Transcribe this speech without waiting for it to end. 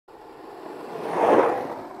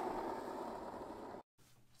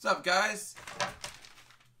What's up, guys?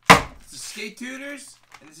 This is Skate Tutors,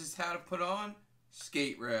 and this is how to put on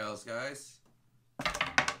skate rails, guys.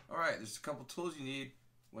 Alright, there's a couple tools you need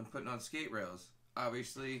when putting on skate rails.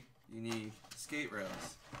 Obviously, you need skate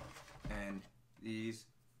rails, and these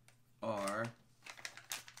are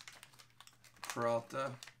Powell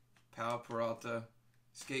Peralta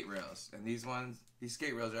skate rails. And these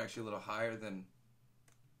skate rails are actually a little higher than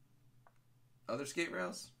other skate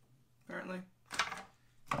rails, apparently.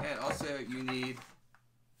 And also you need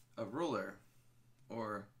a ruler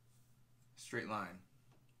or a straight line,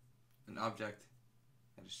 an object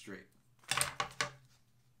that is straight.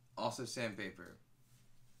 Also sandpaper.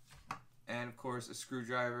 And of course a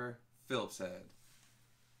screwdriver, Phillips head.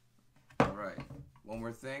 Alright, one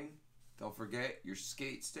more thing. Don't forget your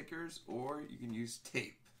skate stickers, or you can use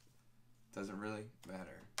tape. Doesn't really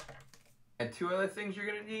matter. And two other things you're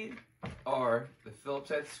going to need are the Phillips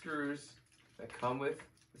head screws that come with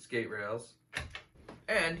the skate rails,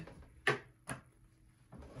 and a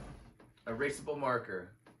erasable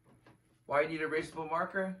marker. Why you need a erasable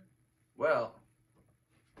marker? Well,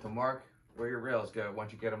 to mark where your rails go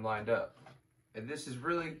once you get them lined up. And this is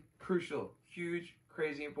really crucial, huge,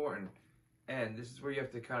 crazy important. And this is where you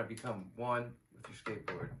have to kind of become one with your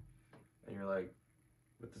skateboard. And you're like,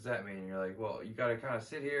 what does that mean? And you're like, well, you got to kind of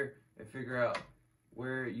sit here and figure out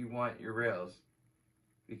where you want your rails,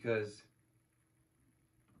 because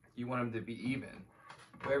you want them to be even.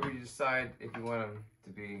 Wherever you decide, if you want them to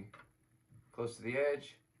be close to the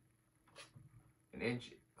edge, an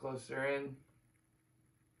inch closer in,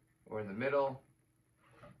 or in the middle,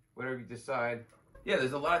 whatever you decide. Yeah,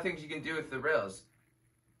 there's a lot of things you can do with the rails,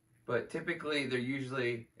 but typically they're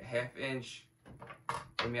usually a ½ inch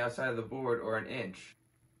from the outside of the board or an inch.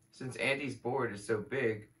 Since Andy's board is so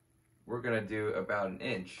big, we're gonna do about an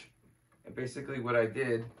inch. And basically what I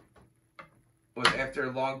did was, after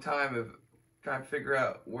a long time of trying to figure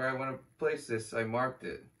out where I want to place this, I marked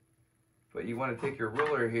it. But you want to take your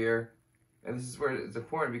ruler here, and this is where it's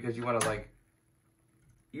important, because you want to like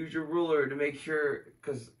use your ruler to make sure,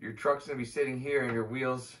 because your truck's gonna be sitting here and your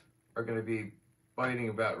wheels are gonna be biting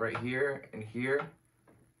about right here and here.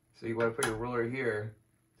 So you want to put your ruler here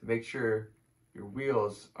to make sure your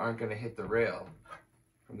wheels aren't going to hit the rail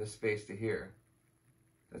from this space to here.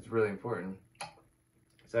 That's really important.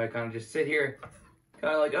 So I kind of just sit here,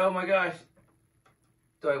 kind of like, oh my gosh,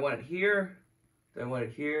 do I want it here? Do I want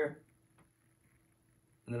it here?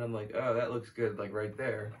 And then I'm like, oh, that looks good, like right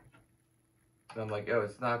there. And I'm like, oh,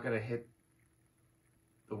 it's not going to hit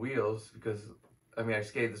the wheels, because, I mean, I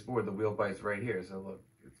skated this board, the wheel bites right here, so look,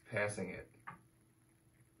 it's passing it.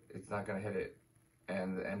 It's not going to hit it.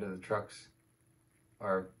 And the end of the trucks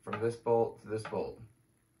are from this bolt to this bolt.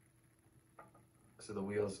 So the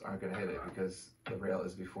wheels aren't going to hit it, because the rail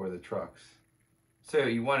is before the trucks. So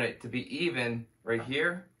you want it to be even right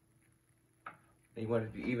here, and you want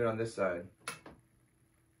it to be even on this side.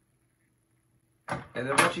 And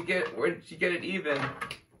then once you get it even,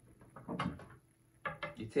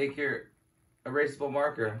 you take your erasable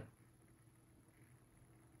marker,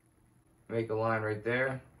 make a line right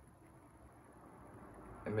there,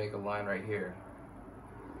 and make a line right here.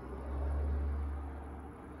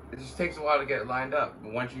 It just takes a while to get it lined up.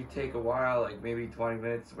 But once you take a while, like maybe 20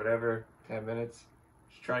 minutes, whatever, 10 minutes,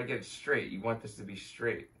 just try to get it straight. You want this to be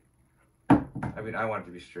straight. I mean, I want it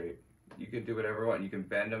to be straight. You can do whatever you want. You can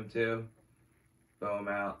bend them too, bow them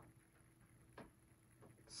out.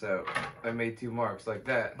 So I made two marks like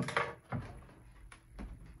that.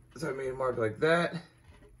 So I made a mark like that,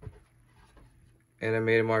 and I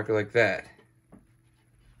made a marker like that.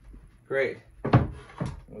 Great.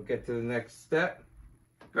 We'll get to the next step.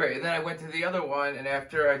 Great, and then I went to the other one, and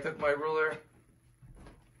after I took my ruler,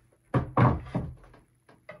 and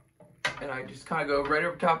I just kind of go right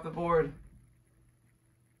over top of the board,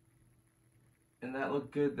 and that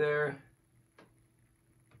looked good there.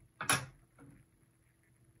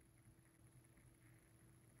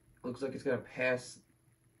 Looks like it's gonna pass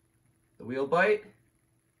the wheel bite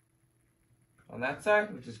on that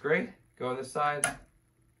side, which is great. Go on this side,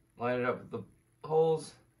 line it up with the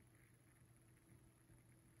holes,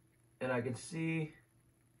 and I can see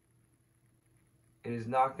it is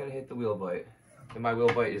not going to hit the wheel bite. And my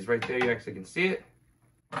wheel bite is right there. You actually can see it,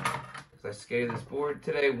 because I skated this board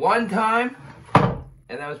today one time,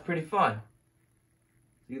 and that was pretty fun.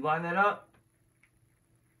 So you line that up.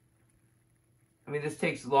 I mean, this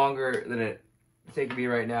takes longer than it's taking me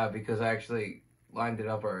right now, because I actually lined it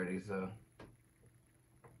up already. So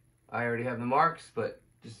I already have the marks, but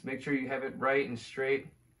just make sure you have it right and straight.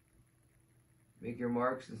 Make your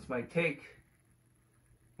marks. This might take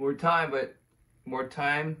more time, but more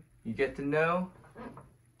time you get to know,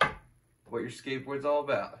 what your skateboard's all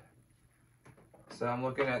about. So I'm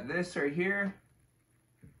looking at this right here.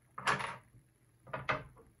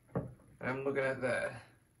 I'm looking at that.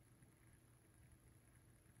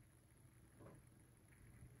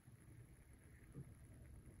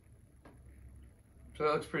 So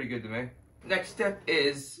that looks pretty good to me. Next step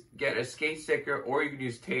is get a skate sticker, or you can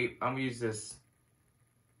use tape. I'm gonna use this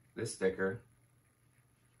sticker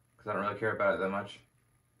because I don't really care about it that much.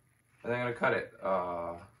 And then I'm gonna cut it.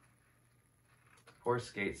 Poor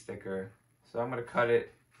skate sticker. So I'm gonna cut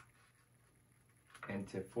it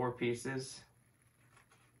into 4 pieces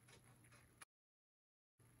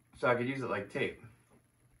so I could use it like tape.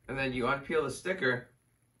 And then you unpeel the sticker.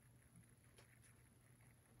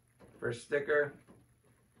 First sticker.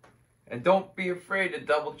 And don't be afraid to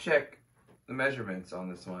double check the measurements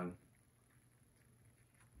on this one.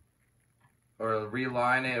 Or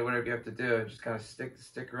realign it, whatever you have to do. Just kind of stick the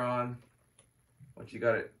sticker on. Once you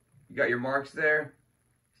got it, you got your marks there.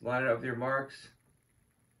 Just line it up with your marks.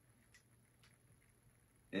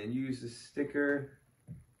 And use the sticker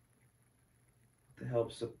to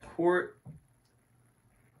help support,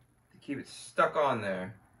 to keep it stuck on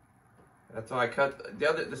there. That's why I cut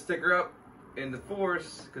the sticker up into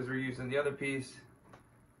 4s, because we're using the other piece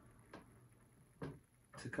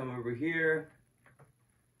to come over here.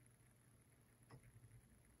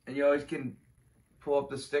 And you always can pull up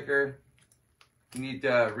the sticker. You need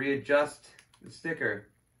to readjust the sticker.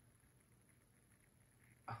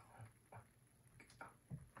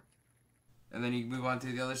 And then you move on to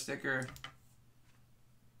the other sticker.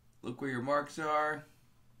 Look where your marks are.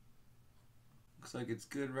 Looks like it's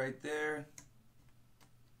good right there.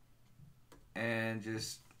 And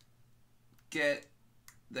just get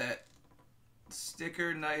that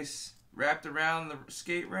sticker nice wrapped around the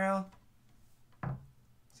skate rail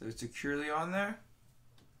so it's securely on there.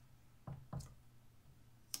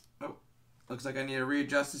 Oh, looks like I need to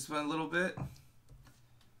readjust this one a little bit.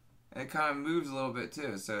 And it kind of moves a little bit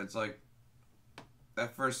too, so it's like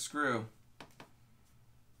that first screw,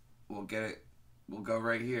 we'll go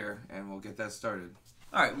right here and we'll get that started.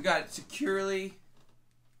 Alright, we got it securely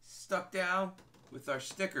stuck down with our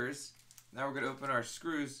stickers. Now we're going to open our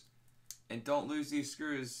screws, and don't lose these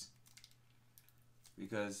screws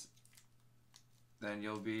because then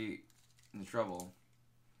you'll be in trouble.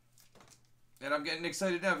 And I'm getting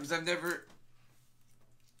excited now because I've never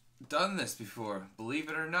done this before, believe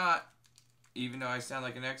it or not, even though I sound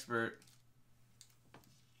like an expert.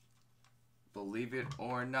 Believe it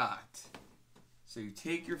or not. So you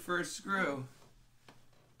take your first screw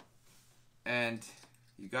and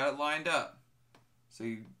you got it lined up. So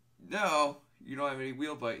you know you don't have any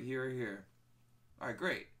wheel bite here or here. Alright,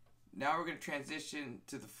 great. Now we're going to transition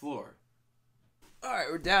to the floor. Alright,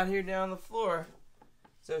 we're down here now on the floor.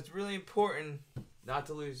 So it's really important not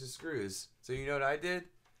to lose the screws. So you know what I did?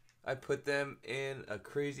 I put them in a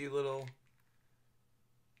crazy little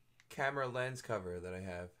camera lens cover that I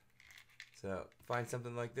have. So find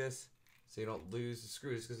something like this so you don't lose the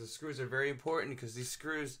screws, because the screws are very important, because these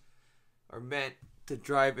screws are meant to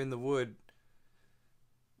drive in the wood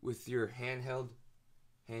with your handheld,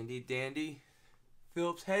 handy dandy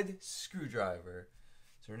Phillips head screwdriver.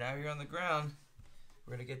 So we're now here on the ground.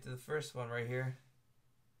 We're going to get to the first one right here.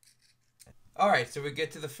 Alright, so we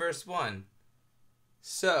get to the first one.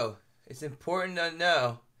 So it's important to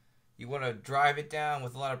know you want to drive it down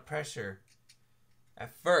with a lot of pressure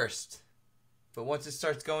at first. But once it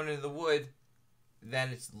starts going into the wood,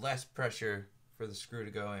 then it's less pressure for the screw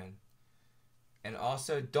to go in. And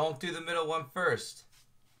also, don't do the middle one first.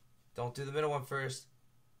 Don't do the middle one first.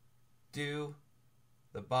 Do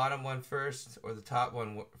the bottom one first, or the top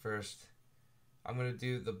one first. I'm going to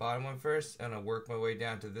do the bottom one first, and I'll work my way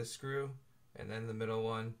down to this screw, and then the middle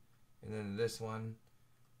one, and then this one,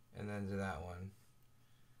 and then to that one.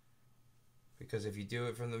 Because if you do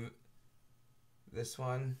it from this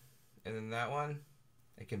one, and then that one,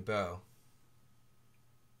 it can bow.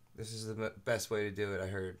 This is the best way to do it, I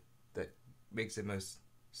heard. That makes it the most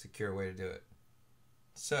secure way to do it.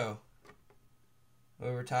 So,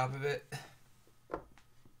 over top of it,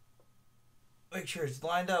 make sure it's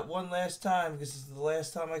lined up one last time, because this is the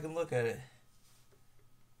last time I can look at it.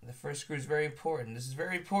 The first screw is very important. This is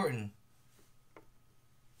very important.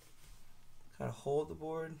 Kind of hold the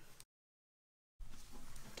board.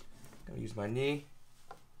 I'm gonna use my knee.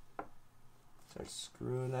 Start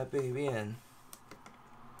screwing that baby in.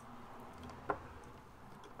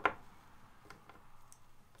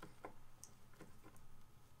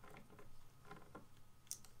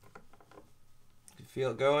 You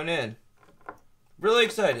feel it going in. Really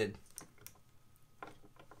excited.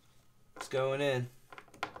 It's going in.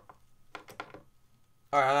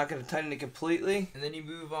 Alright, I'm not going to tighten it completely. And then you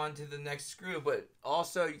move on to the next screw. But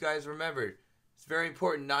also, you guys remember, it's very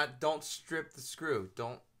important, don't strip the screw.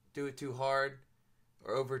 Don't do it too hard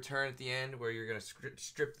or overturn at the end where you're going to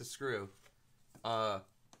strip the screw.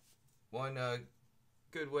 One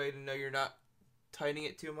good way to know you're not tightening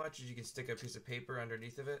it too much is you can stick a piece of paper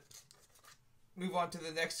underneath of it. Move on to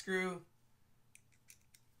the next screw.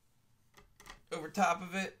 Over top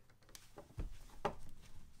of it.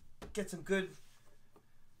 Get some good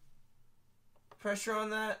pressure on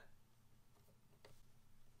that.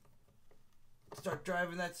 Start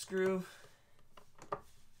driving that screw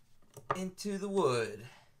into the wood.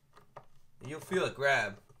 And you'll feel it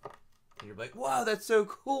grab. And you're like, wow, that's so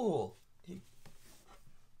cool.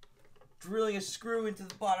 Drilling a screw into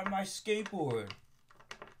the bottom of my skateboard.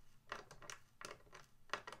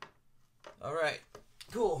 Alright,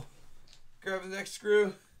 cool. Grab the next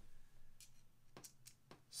screw.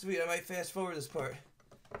 Sweet, I might fast forward this part.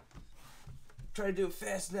 Try to do it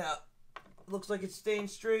fast now. Looks like it's staying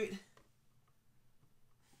straight.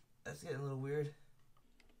 That's getting a little weird.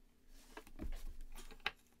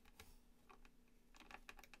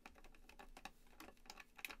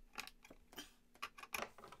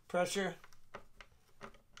 Pressure.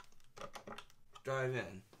 Drive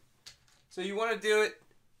in. So you want to do it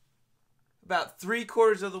about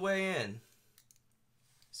 3/4 of the way in.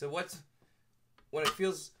 So when it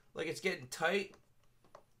feels like it's getting tight,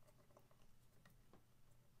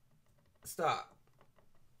 stop.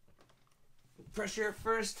 Pressure at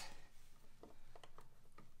first.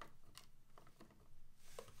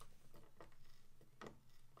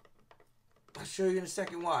 I'll show you in a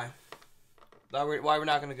second why. Why we're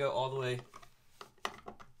not going to go all the way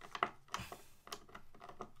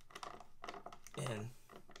in.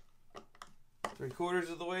 3/4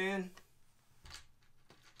 of the way in.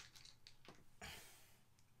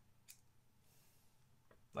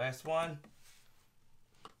 Last one.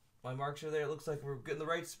 My marks are there. It looks like we're getting the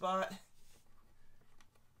right spot.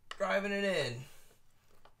 Driving it in.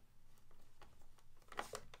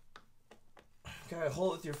 Gotta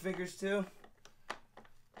hold it with your fingers too.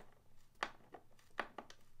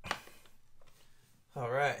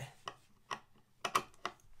 Alright.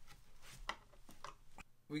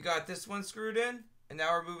 We got this one screwed in, and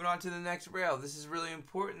now we're moving on to the next rail. This is really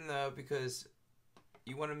important though, because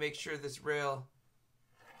you want to make sure this rail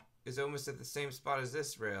is almost at the same spot as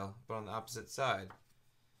this rail, but on the opposite side.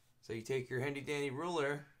 So you take your handy dandy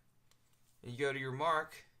ruler, and you go to your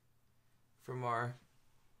mark from our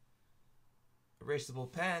erasable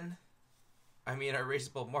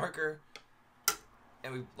marker,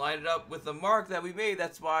 and we line it up with the mark that we made.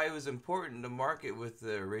 That's why it was important to mark it with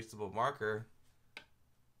the erasable marker.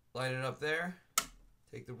 Line it up there.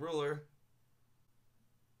 Take the ruler.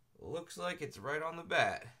 Looks like it's right on the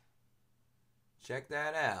bat. Check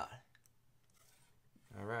that out.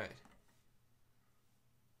 Alright.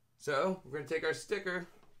 So, we're going to take our sticker,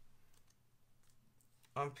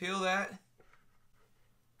 unpeel that,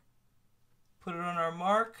 put it on our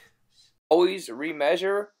mark. Always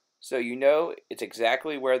remeasure so you know it's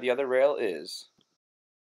exactly where the other rail is.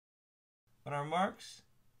 On our marks.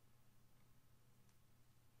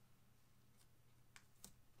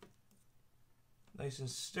 Nice and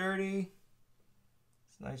sturdy.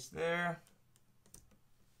 It's nice there.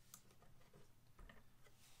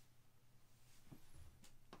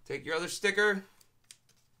 Take your other sticker.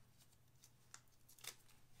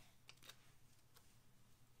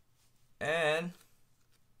 And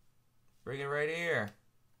bring it right here.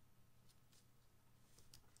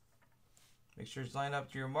 Make sure it's lined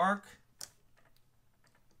up to your mark.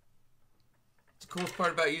 The coolest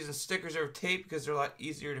part about using stickers over tape because they're a lot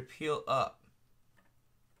easier to peel up.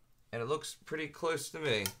 And it looks pretty close to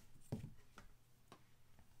me.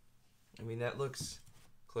 I mean, that looks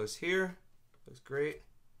close here. Looks great.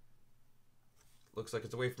 Looks like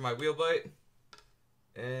it's away from my wheel bite.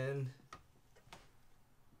 And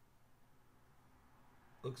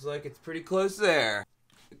looks like it's pretty close there.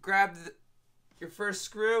 Grab your first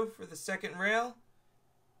screw for the second rail.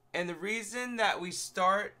 And the reason that we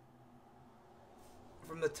start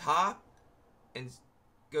from the top and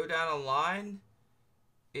go down a line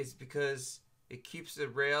is because it keeps the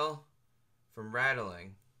rail from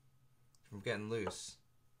rattling, from getting loose.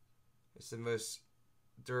 It's the most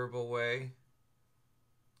durable way.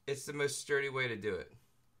 It's the most sturdy way to do it.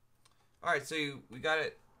 Alright, so we got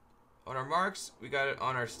it on our marks. We got it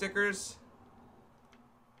on our stickers.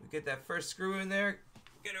 We get that first screw in there.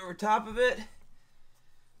 Get over top of it.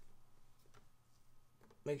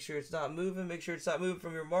 Make sure it's not moving. Make sure it's not moving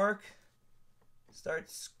from your mark. Start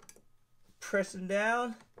pressing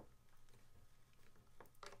down.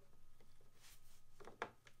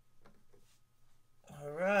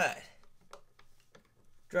 All right.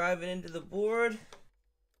 Drive it into the board.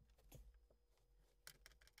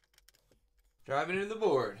 Drive it into the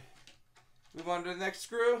board. Move on to the next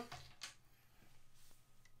screw.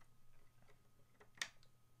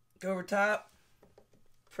 Go over top.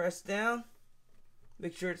 Press down.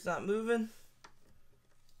 Make sure it's not moving.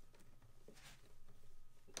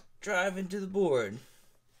 Drive into the board.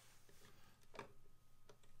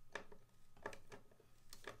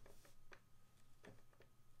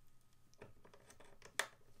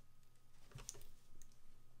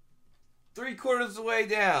 Three-quarters of the way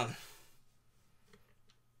down.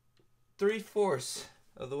 3/4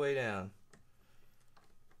 of the way down.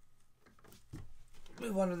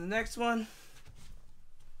 Move on to the next one.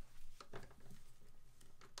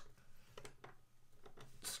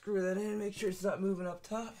 Screw that in, make sure it's not moving up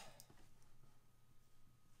top.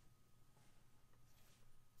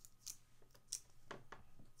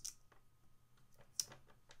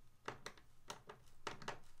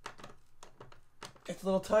 It's a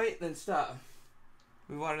little tight, then stop.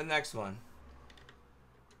 Move on to the next one.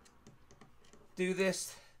 Do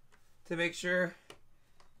this to make sure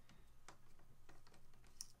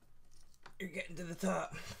you're getting to the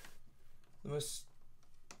top the most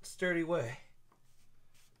sturdy way.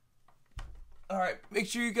 Alright, make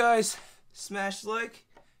sure you guys smash like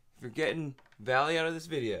if you're getting value out of this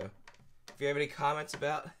video. If you have any comments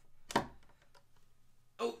about...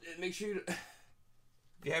 Oh, and make sure you...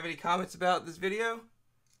 If you have any comments about this video,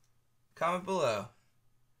 comment below.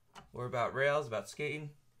 Or about rails, about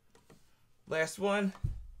skating. Last one.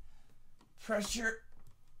 Pressure.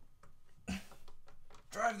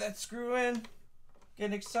 Drive that screw in.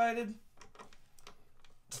 Getting excited.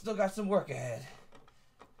 Still got some work ahead.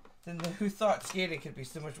 Then who thought skating could be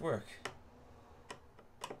so much work?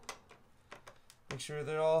 Make sure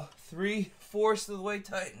they're all 3/4 of the way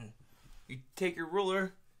tightened. You take your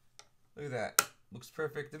ruler. Look at that. Looks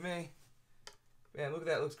perfect to me. Man, look at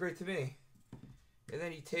that. Looks great to me. And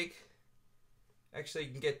then you take... Actually,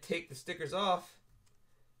 you can take the stickers off.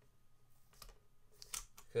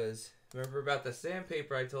 Because remember about the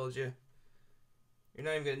sandpaper I told you? You're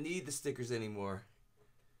not even going to need the stickers anymore.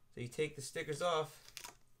 So you take the stickers off.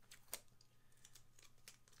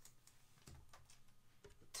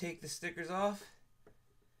 Take the stickers off.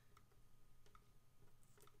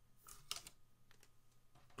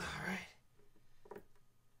 Alright.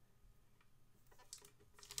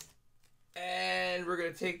 And we're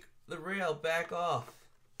going to take the rail back off.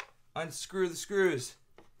 Unscrew the screws.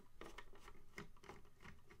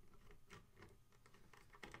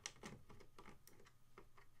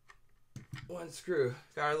 One screw.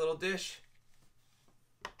 Got our little dish.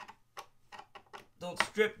 Don't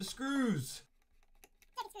strip the screws.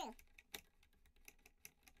 Second screw.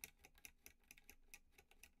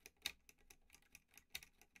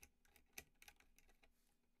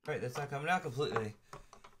 Alright, that's not coming out completely.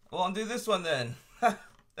 Well, undo this one then.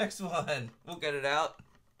 Next one. We'll get it out.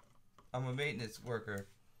 I'm a maintenance worker.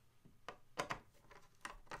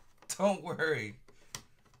 Don't worry.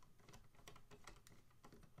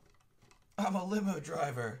 I'm a limo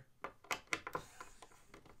driver.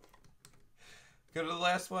 Go to the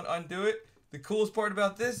last one, undo it. The coolest part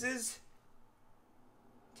about this is,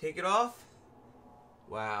 take it off.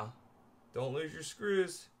 Wow. Don't lose your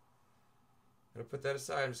screws. I'm gonna put that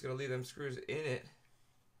aside. I'm just gonna leave them screws in it.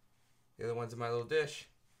 The other one's in my little dish.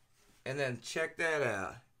 And then check that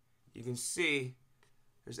out. You can see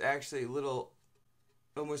there's actually a little,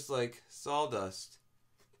 almost like sawdust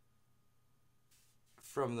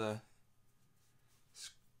from the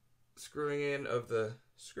screwing in of the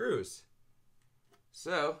screws.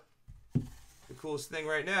 So, the coolest thing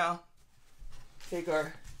right now, take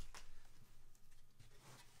our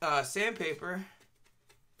sandpaper,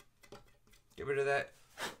 get rid of that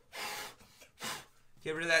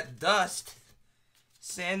dust,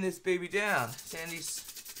 sand this baby down, sand these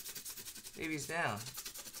babies down.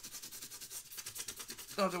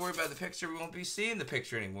 Don't have to worry about the picture, we won't be seeing the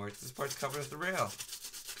picture anymore. This part's covered with the rail.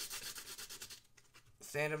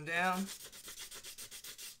 Sand them down.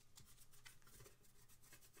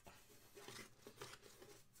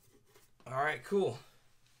 Alright, cool.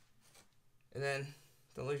 And then,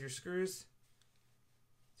 don't lose your screws.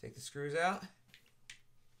 Take the screws out.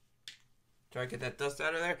 Try to get that dust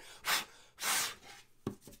out of there.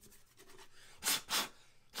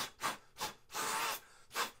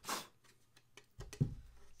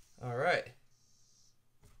 Alright.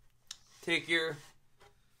 Take your...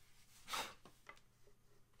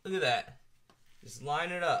 Look at that. Just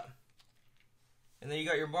line it up. And then you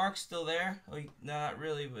got your marks still there. Oh, no, not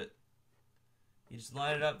really, but... You just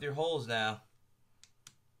line it up with your holes now.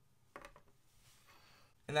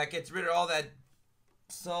 And that gets rid of all that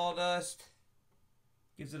sawdust.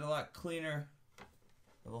 Gives it a lot cleaner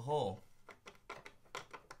of a hole.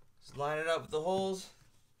 Just line it up with the holes.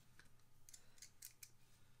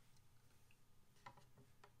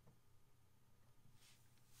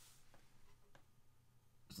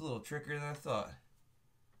 It's a little trickier than I thought.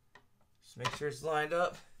 Just make sure it's lined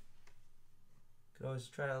up. Could always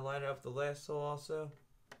try to line it up the last hole also.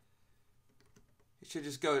 It should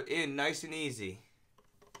just go in nice and easy.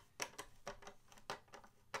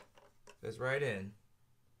 Goes right in.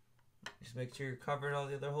 Just make sure you're covering all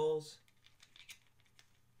the other holes.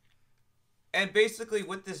 And basically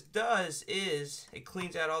what this does is it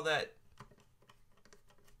cleans out all that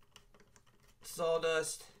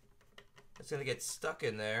sawdust that's going to get stuck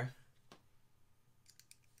in there.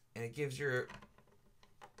 And it gives your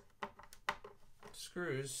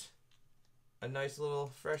screws a nice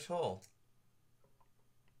little fresh hole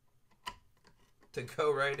to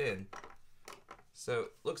go right in. So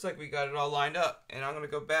looks like we got it all lined up, and I'm going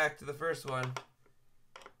to go back to the first one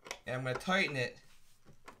and I'm going to tighten it.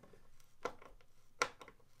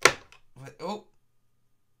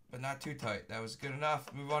 But not too tight. That was good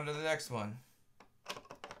enough. Move on to the next one.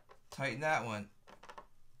 Tighten that one.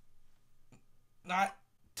 Not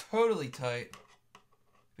totally tight,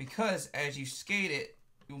 because as you skate it,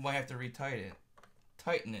 you might have to retighten it.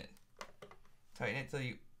 Tighten it. Tighten it till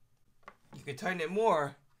you can tighten it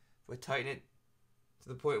more, but tighten it to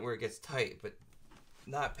the point where it gets tight, but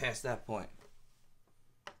not past that point,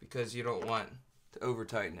 because you don't want to over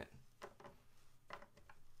tighten it.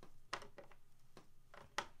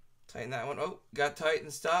 Tighten that one. Oh, got tight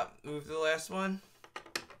and stop. Move to the last one.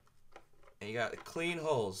 And you got clean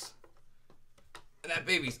holes. And that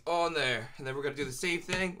baby's on there. And then we're going to do the same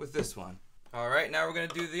thing with this one. Alright, now we're going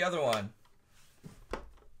to do the other one.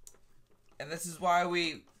 And this is why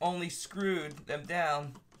we only screwed them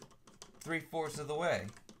down 3/4 of the way.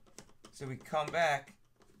 So we come back,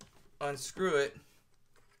 unscrew it,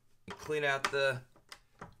 and clean out the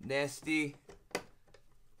nasty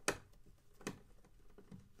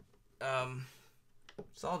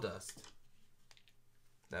sawdust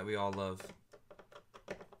that we all love.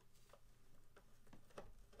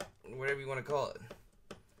 Whatever you want to call it.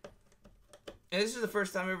 And this is the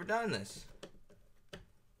first time I've ever done this.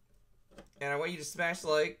 And I want you to smash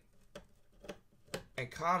like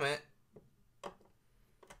and comment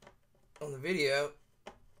on the video.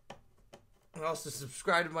 And also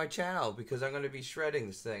subscribe to my channel, because I'm going to be shredding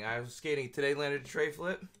this thing. I was skating today, landed a tray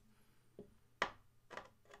flip.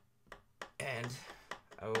 And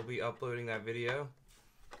I will be uploading that video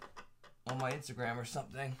on my Instagram or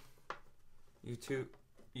something. YouTube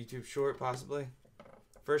short, possibly.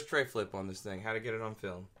 First tray flip on this thing. How to get it on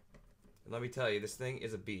film. And let me tell you, this thing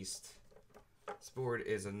is a beast. This board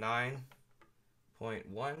is a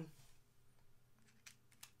 9.1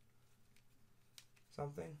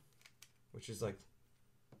 something, which is like,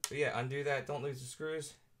 so yeah, undo that. Don't lose the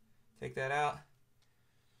screws. Take that out.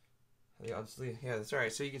 Yeah, I'll just leave. Yeah, that's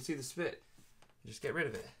alright. So you can see the spit. Just get rid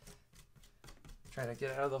of it. Try to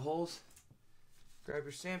get out of the holes. Grab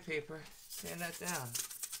your sandpaper. Sand that down.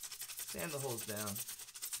 Sand the holes down.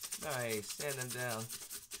 Nice. Sand them down.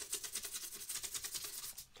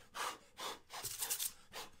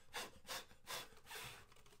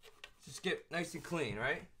 Just get nice and clean,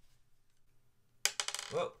 right?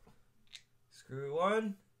 Whoa. Screw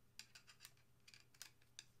one.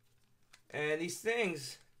 And these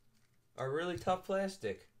things are really tough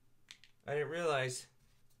plastic. I didn't realize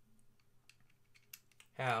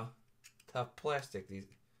how tough plastic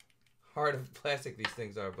hard of plastic these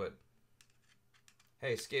things are, but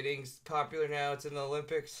hey, skating's popular now. It's in the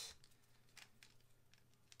Olympics.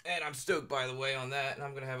 And I'm stoked, by the way, on that. And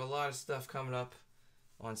I'm going to have a lot of stuff coming up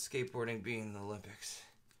on skateboarding being in the Olympics.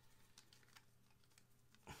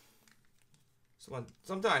 So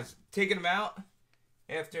sometimes taking them out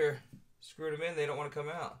after screwing them in, they don't want to come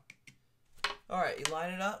out. Alright, you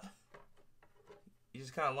line it up. You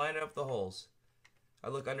just kind of line it up the holes. I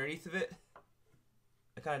look underneath of it.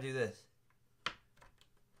 I kind of do this.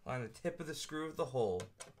 Line the tip of the screw of the hole.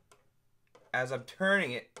 As I'm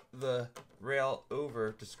turning it, the rail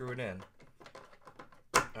over to screw it in.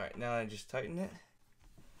 Alright, now I just tighten it.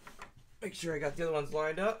 Make sure I got the other ones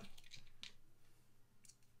lined up.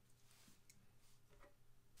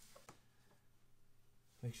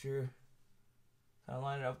 Make sure I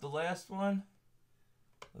line it up the last one.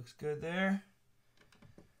 Looks good there.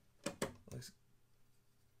 Looks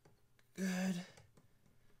good.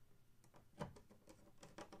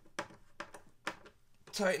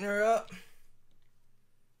 Tighten her up.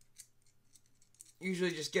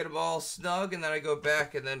 Usually just get them all snug, and then I go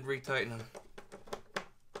back and then retighten them.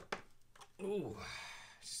 go.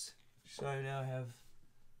 So I now have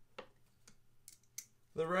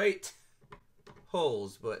the right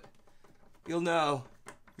holes, but you'll know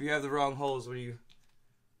if you have the wrong holes when you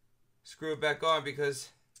screw it back on, because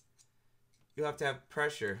you'll have to have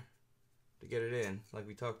pressure to get it in, like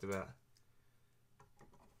we talked about.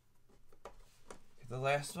 The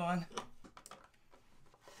last one.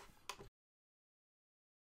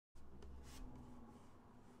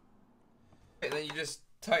 And then you just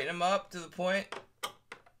tighten them up to the point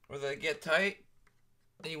where they get tight.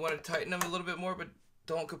 And you want to tighten them a little bit more, but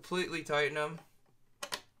don't completely tighten them.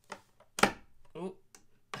 Oh,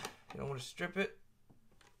 you don't want to strip it.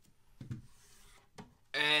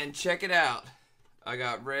 And check it out. I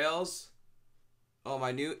got rails on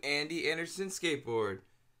my new Andy Anderson skateboard.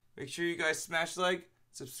 Make sure you guys smash like,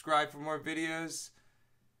 subscribe for more videos.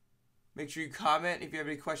 Make sure you comment if you have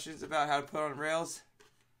any questions about how to put on rails.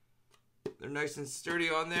 They're nice and sturdy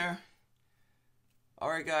on there.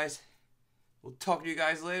 Alright guys, we'll talk to you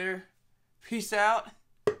guys later. Peace out.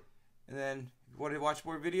 And then if you want to watch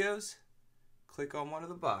more videos, click on one of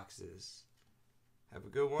the boxes. Have a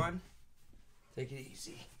good one. Take it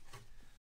easy.